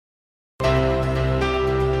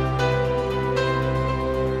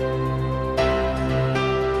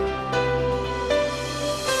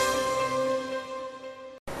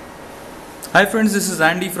Hi friends, this is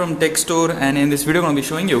Andy from Tech Store, and in this video I'm going to be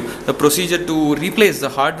showing you the procedure to replace the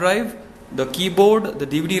hard drive, the keyboard, the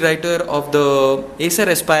DVD writer of the Acer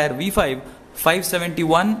Aspire V5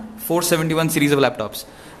 571 471 series of laptops.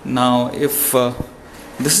 Now if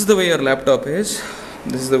this is the way your laptop is,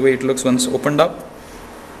 this is the way it looks once opened up.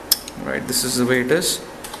 Right, this is the way it is,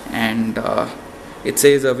 and it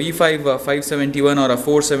says a V5 571 or a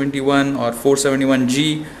 471 or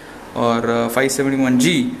 471G or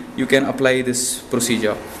 571G, you can apply this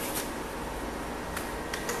procedure.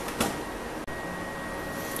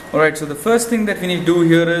 Alright, so the first thing that we need to do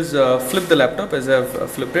here is flip the laptop as I've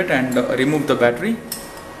flipped it, and remove the battery.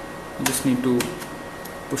 You just need to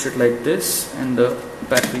push it like this and the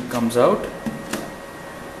battery comes out.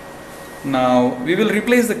 Now we will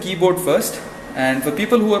replace the keyboard first, and for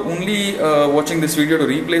people who are only watching this video to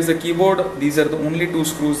replace the keyboard, these are the only two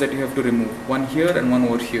screws that you have to remove, one here and one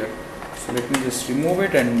over here. So let me just remove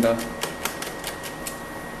it, and after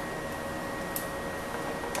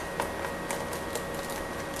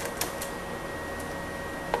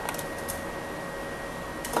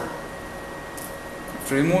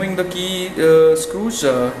removing the key screws,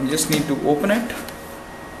 you just need to open it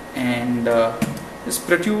and just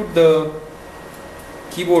protrude the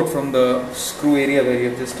keyboard from the screw area where you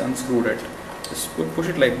have just unscrewed it. Just push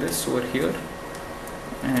it like this over here,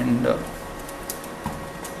 and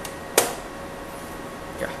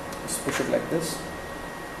just push it like this.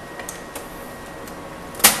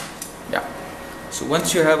 So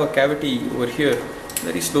once you have a cavity over here,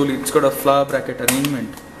 very slowly, it's got a flower bracket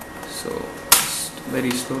arrangement, so just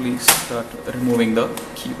very slowly start removing the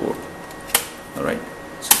keyboard. Alright,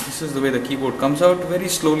 so this is the way the keyboard comes out. Very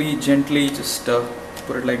slowly, gently, just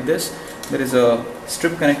put it like this. There is a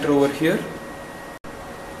strip connector over here,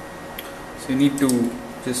 so you need to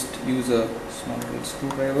just use a small little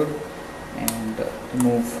screwdriver and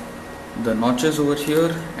remove the notches over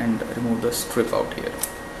here and remove the strip out here.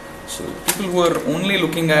 So people who are only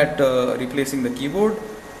looking at replacing the keyboard,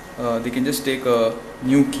 they can just take a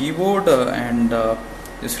new keyboard and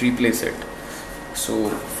just replace it. So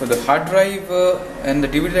for the hard drive and the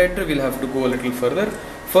DVD writer, we'll have to go a little further.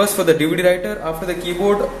 First, for the DVD writer, after the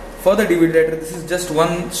keyboard, for the DVD writer, this is just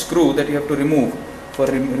one screw that you have to remove for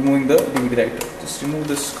removing the DVD writer. Just remove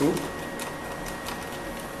this screw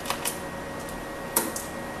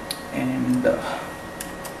and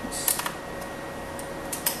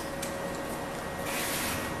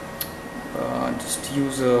just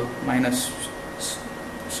use a minus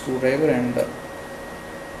screwdriver, and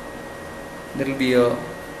there will be a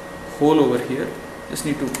hole over here. Just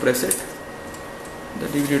need to press it. The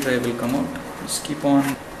DVD drive will come out. Just keep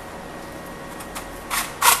on.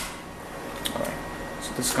 Alright,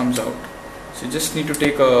 so this comes out. So you just need to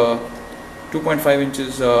take a 2.5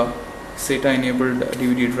 inches SATA enabled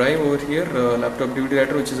DVD drive over here, laptop DVD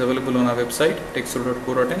writer, which is available on our website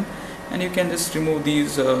techstore.co.in, and you can just remove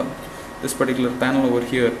these this particular panel over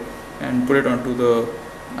here and put it onto the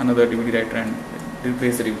another DVD writer and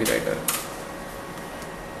replace the DVD writer.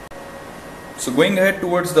 So going ahead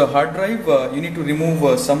towards the hard drive, you need to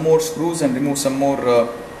remove some more screws and remove some more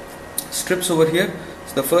strips over here.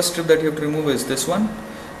 So the first strip that you have to remove is this one,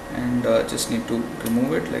 and just need to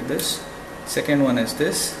remove it like this. Second one is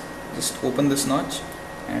this. Just open this notch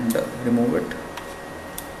and remove it.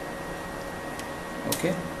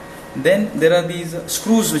 Okay. Then there are these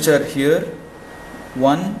screws which are here.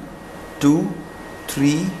 1, 2,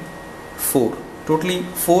 3, 4. Totally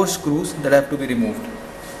 4 screws that have to be removed.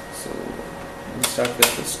 So we'll start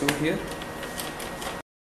with this screw here.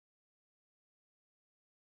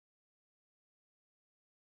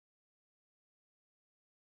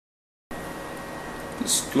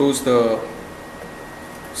 Just close the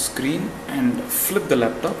screen and flip the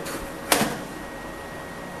laptop.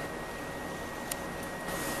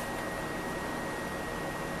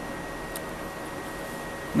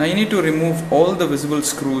 Now you need to remove all the visible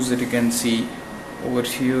screws that you can see over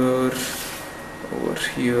here,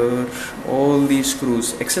 all these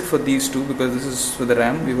screws except for these two, because this is for the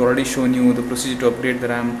RAM. We've already shown you the procedure to upgrade the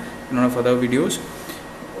RAM in one of other videos.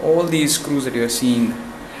 All these screws that you are seeing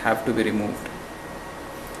have to be removed.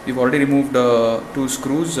 We've already removed 2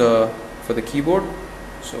 screws for the keyboard.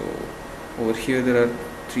 So over here there are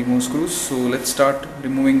 3 more screws. So let's start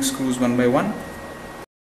removing screws one by one.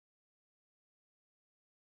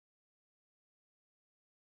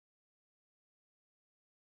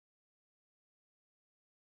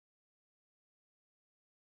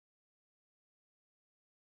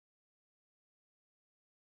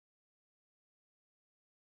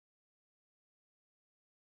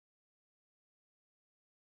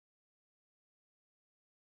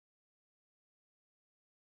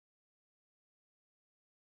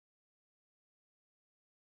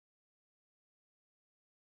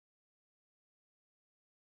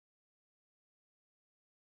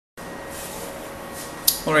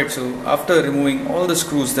 Alright, so after removing all the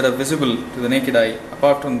screws that are visible to the naked eye,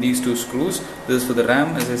 apart from these two screws, this is for the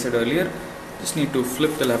RAM as I said earlier, just need to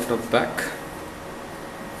flip the laptop back.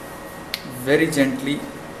 Very gently,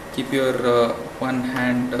 keep your one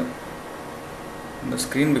hand on the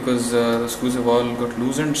screen because the screws have all got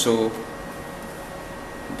loosened, so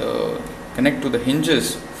the connect to the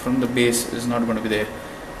hinges from the base is not going to be there,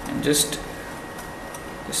 and just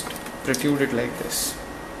protrude it like this.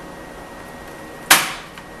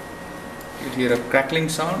 You'll hear a crackling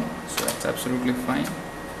sound, so that's absolutely fine.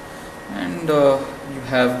 And you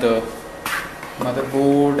have the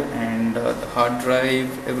motherboard and the hard drive,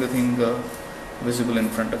 everything visible in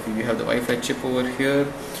front of you. You have the Wi-Fi chip over here.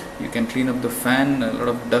 You can clean up the fan, a lot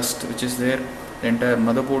of dust which is there. The entire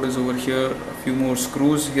motherboard is over here, a few more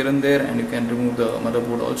screws here and there, and you can remove the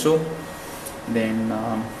motherboard also. Then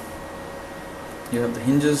you have the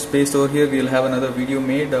hinges based over here. We'll have another video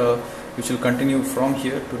made which will continue from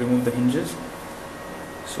here to remove the hinges.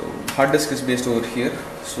 So hard disk is based over here.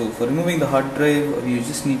 So for removing the hard drive, you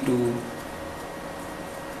just need to,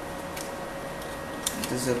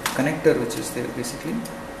 there's a connector which is there basically.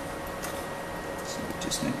 So you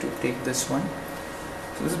just need to take this one.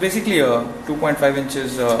 So this is basically a 2.5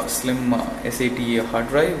 inches slim SAT hard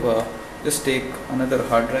drive. Just take another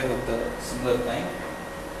hard drive of the similar kind.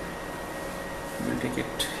 We'll take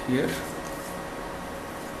it here.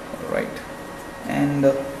 Alright, and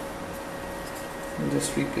we'll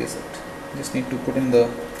just replace it. Just need to put in the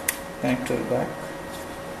connector back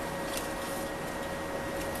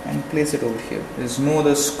and place it over here. There is no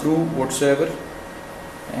other screw whatsoever,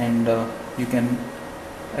 and you can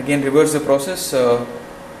again reverse the process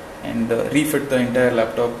and refit the entire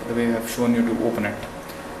laptop the way I have shown you to open it.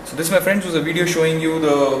 So this, my friends, was a video showing you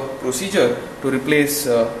the procedure to replace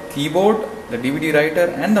keyboard, the DVD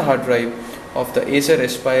writer and the hard drive of the Acer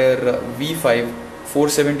Aspire V5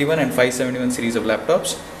 471 and 571 series of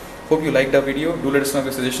laptops. Hope you liked our video. Do let us know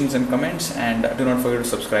your suggestions and comments, and do not forget to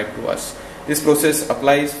subscribe to us. This process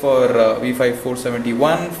applies for V5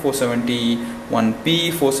 471,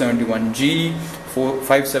 471p, 471G,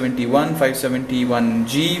 571,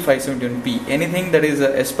 571G, 571p. Anything that is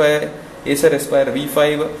Acer Aspire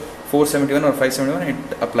V5 471 or 571, it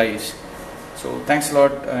applies. So thanks a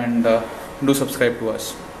lot, and do subscribe to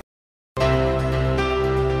us.